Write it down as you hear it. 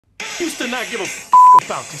used to not give a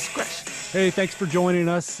about discretion. Hey, thanks for joining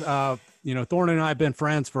us. Thoryn and I have been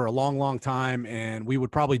friends for a long, long time, and we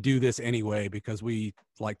would probably do this anyway because we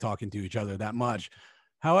like talking to each other that much.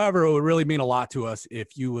 However, it would really mean a lot to us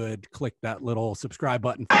if you would click that little subscribe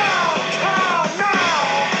button.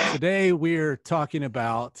 Today, we're talking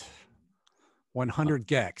about 100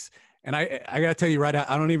 Gecs. And I got to tell you right out,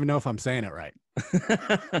 I don't even know if I'm saying it right.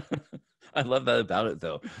 I love that about it,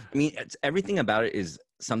 though. I mean, everything about it is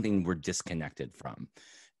something we're disconnected from.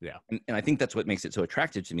 Yeah. And I think that's what makes it so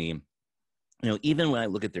attractive to me. You know, even when I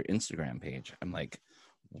look at their Instagram page, I'm like,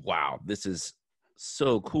 wow, this is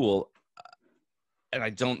so cool. And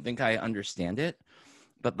I don't think I understand it.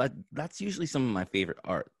 But that's usually some of my favorite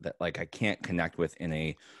art that, like, I can't connect with in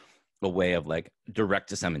a way of, like, direct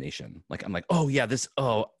dissemination. Like, I'm like, oh, yeah,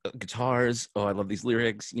 guitars. Oh, I love these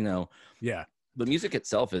lyrics, you know. Yeah. The music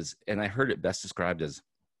itself is, and I heard it best described as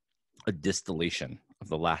a distillation of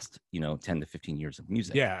the last, 10 to 15 years of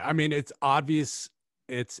music. Yeah. I mean, it's obvious.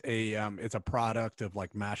 It's a product of,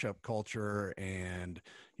 like, mashup culture, and,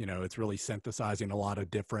 it's really synthesizing a lot of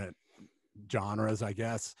different genres, I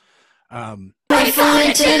guess. I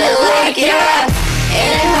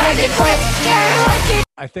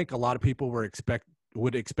think a lot of people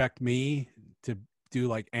would expect me to do,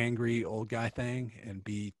 like, angry old guy thing and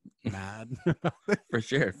be mad. For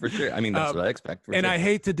sure. I mean, that's what I expect. And sure. I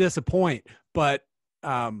hate to disappoint, but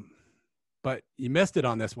you missed it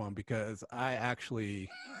on this one because I actually,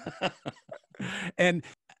 and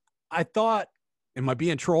I thought, am I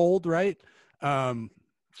being trolled? Right. I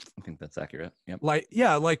think that's accurate. Yep.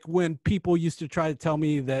 Like when people used to try to tell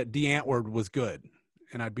me that D Antwoord was good,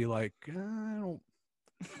 and I'd be like, I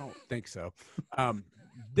don't think so.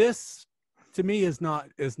 This to me is not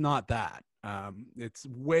that. It's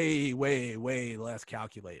way, way, way less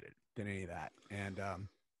calculated than any of that. And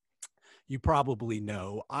you probably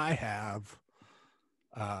know I have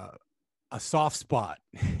a soft spot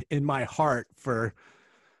in my heart for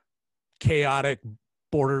chaotic,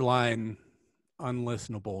 borderline,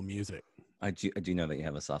 unlistenable music. I do know that you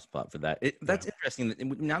have a soft spot for that. That's interesting.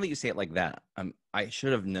 Now that you say it like that, I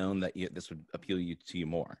should have known that this would appeal to you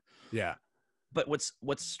more. Yeah. But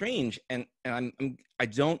what's strange, and I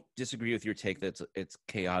don't disagree with your take that it's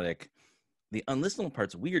chaotic. The unlistenable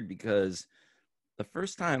part's weird because the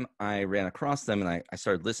first time I ran across them and I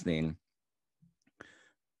started listening,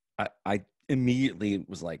 I immediately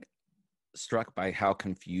was, like, struck by how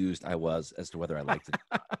confused I was as to whether I liked it.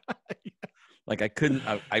 Like, I couldn't,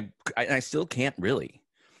 I still can't really.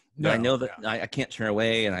 But I know that I can't turn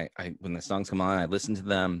away, and I when the songs come on, I listen to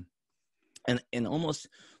them, and almost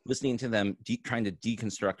listening to them, trying to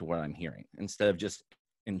deconstruct what I'm hearing instead of just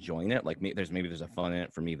enjoying it. Like, there's a fun in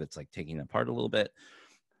it for me that's, like, taking it apart a little bit,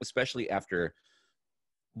 especially after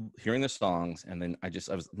hearing the songs, and then I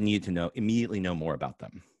was needed to immediately know more about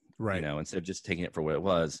them. Right. Instead of just taking it for what it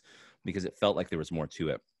was, because it felt like there was more to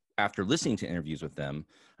it. After listening to interviews with them,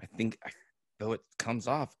 though it comes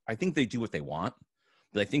off, I think they do what they want,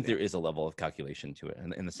 but I think there is a level of calculation to it,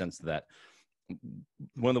 in the sense that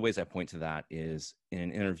one of the ways I point to that is in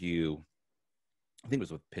an interview, I think it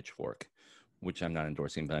was with Pitchfork, which I'm not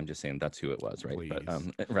endorsing, but I'm just saying that's who it was, right? Please.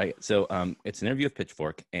 But right. So it's an interview with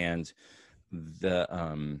Pitchfork, and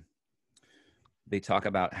they talk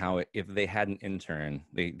about how if they had an intern,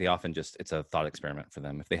 they often it's a thought experiment for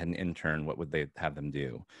them. If they had an intern, what would they have them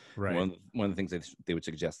do? Right. One of the things they would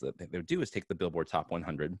suggest that they would do is take the Billboard Top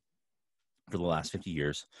 100 for the last 50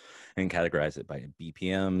 years and categorize it by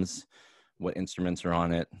BPMs, what instruments are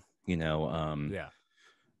on it,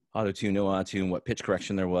 auto-tune, no auto-tune, what pitch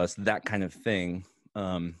correction there was, that kind of thing,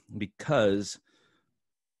 because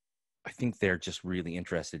I think they're just really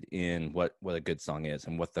interested in what a good song is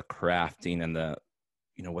and what the crafting and the,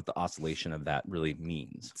 what the oscillation of that really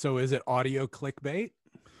means. So is it audio clickbait?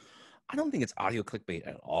 I don't think it's audio clickbait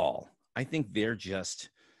at all. I think they're just,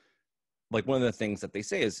 like, one of the things that they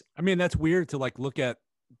say is, I mean, that's weird to, like, look at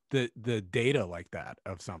the data like that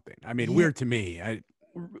of something. I mean, weird to me.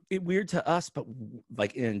 Weird to us, but,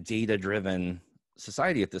 like, in a data-driven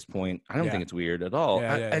society at this point, I don't think it's weird at all.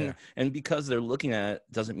 And because they're looking at it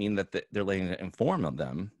doesn't mean that they're letting it inform of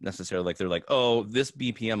them necessarily. Like, they're like, oh, this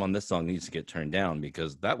BPM on this song needs to get turned down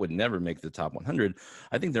because that would never make the top 100.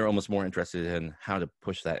 I think they're almost more interested in how to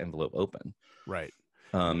push that envelope open. Right.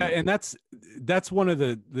 And that's one of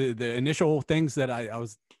the initial things that I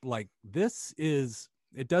was like,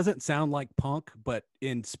 it doesn't sound like punk, but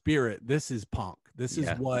in spirit, this is punk. This is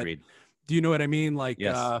what, agreed. Do you know what I mean? Like,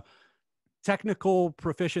 yes. Technical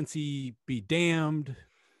proficiency be damned.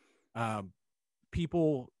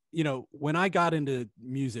 People, when I got into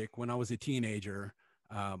music when I was a teenager,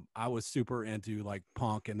 I was super into like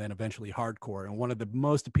punk and then eventually hardcore. And one of the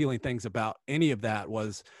most appealing things about any of that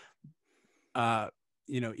was,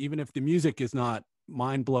 even if the music is not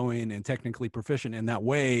mind blowing and technically proficient in that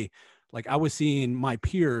way, like I was seeing my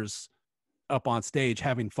peers up on stage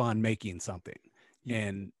having fun making something.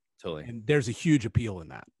 And totally. And there's a huge appeal in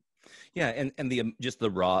that. Yeah, and the just the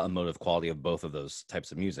raw emotive quality of both of those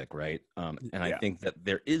types of music, right? I think that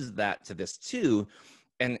there is that to this too.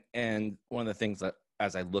 And one of the things that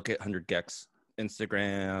as I look at 100 Gecs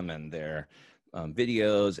Instagram and their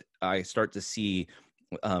videos, I start to see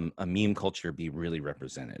a meme culture be really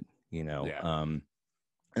represented, and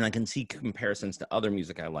I can see comparisons to other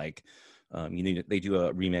music I like. They do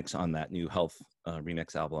a remix on that new Health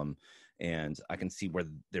remix album, and I can see where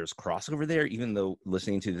there's crossover there, even though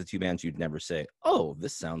listening to the two bands, you'd never say, oh,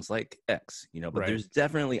 this sounds like X, but there's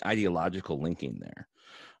definitely ideological linking there.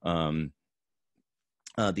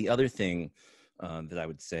 The other thing that I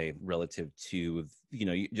would say relative to,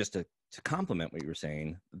 just to complement what you were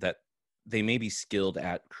saying, that they may be skilled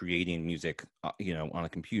at creating music, on a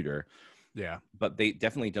computer. Yeah. But they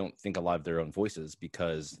definitely don't think a lot of their own voices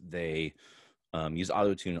because they use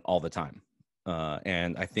autotune all the time.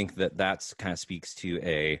 And I think that that's kind of speaks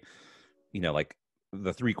to like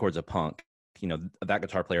the three chords of punk, that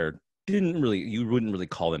guitar player you wouldn't really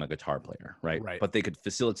call them a guitar player, right? But they could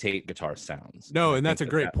facilitate guitar sounds. No, and that's a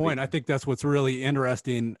great point. I think that's what's really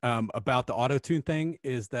interesting about the autotune thing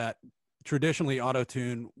is that traditionally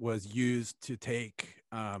autotune was used to take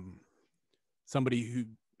somebody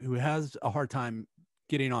who has a hard time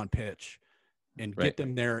getting on pitch and get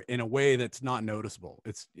them there in a way that's not noticeable.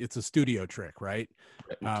 It's a studio trick, right?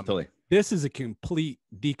 Totally. This is a complete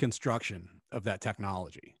deconstruction of that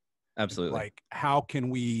technology. Absolutely. Like, how can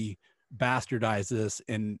we bastardize this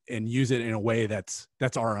and use it in a way that's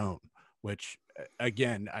our own? Which,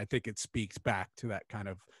 again, I think it speaks back to that kind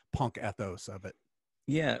of punk ethos of it.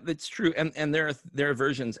 Yeah, that's true. And there are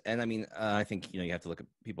versions, and I mean, I think you have to look at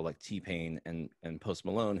people like T-Pain and Post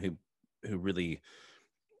Malone who really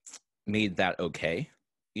made that okay,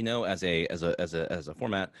 as a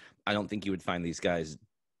format. I don't think you would find these guys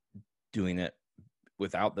doing it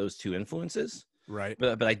without those two influences. Right.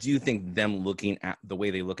 But I do think them looking at the way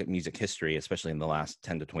they look at music history, especially in the last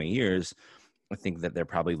 10 to 20 years, I think that they're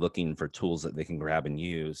probably looking for tools that they can grab and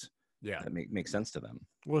use. Yeah. That make sense to them.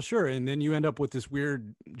 Well, sure. And then you end up with this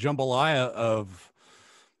weird jambalaya of,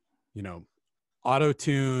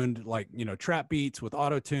 auto-tuned, like, trap beats with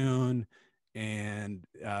auto-tune and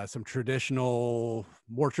some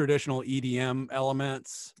more traditional EDM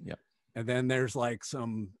elements. Yep. And then there's like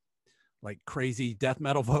some like crazy death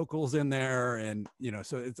metal vocals in there. And,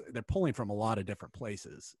 so they're pulling from a lot of different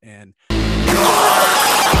places. And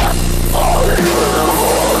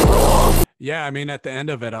yeah, I mean, at the end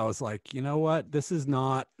of it, I was like, you know what? This is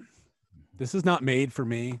not made for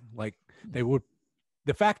me. Like the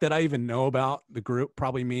fact that I even know about the group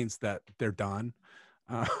probably means that they're done.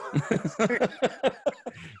 I would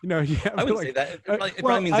say that it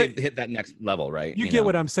probably means they hit that next level, right? You get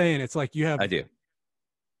what I'm saying? It's like I do.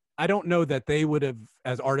 I don't know that they would have,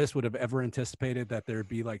 as artists, would have ever anticipated that there'd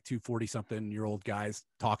be like two 40-something-year-old guys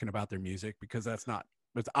talking about their music, because that's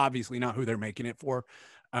obviously not who they're making it for.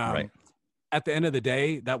 Right. At the end of the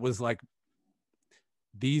day, that was like,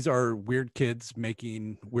 these are weird kids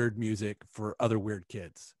making weird music for other weird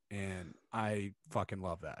kids. And I fucking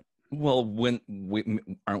love that. Well,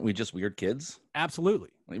 aren't we just weird kids? Absolutely.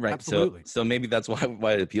 Right. Absolutely. So maybe that's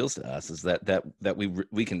why it appeals to us, is that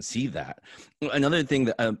we can see that. Another thing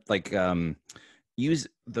that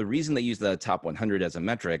the reason they use the top 100 as a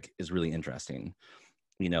metric is really interesting.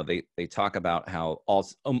 They talk about how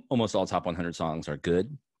almost all top 100 songs are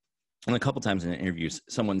good. And a couple times in interviews,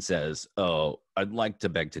 someone says, "Oh, I'd like to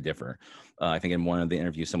beg to differ." I think in one of the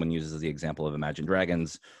interviews, someone uses the example of Imagine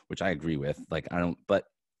Dragons, which I agree with. Like, I don't, but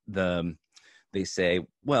they say,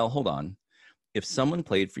 "Well, hold on. If someone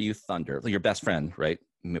played for you Thunder, like your best friend, right,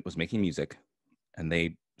 was making music, and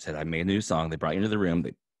they said, I made a new song. They brought you into the room,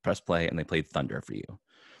 they pressed play, and they played Thunder for you.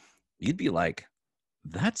 You'd be like,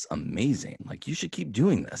 that's amazing. Like, you should keep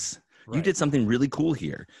doing this. Right. You did something really cool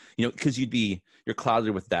here, because you're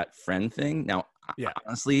clouded with that friend thing. Now, yeah.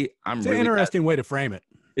 Honestly, it's an interesting way to frame it.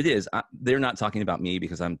 It is. They're not talking about me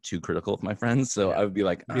because I'm too critical of my friends. So I would be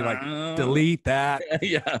like, delete that.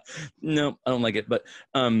 Yeah, no, I don't like it. But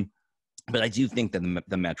I do think that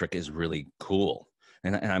the metric is really cool.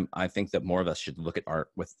 And I think that more of us should look at art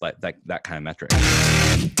with that kind of metric.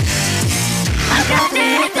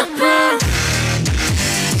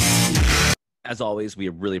 As always, we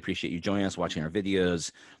really appreciate you joining us, watching our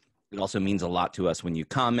videos. It also means a lot to us when you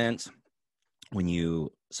comment when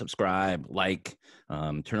you subscribe, like,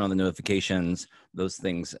 turn on the notifications. Those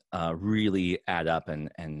things really add up and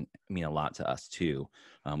mean a lot to us too.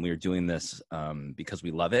 We are doing this because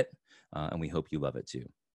we love it, and we hope you love it too.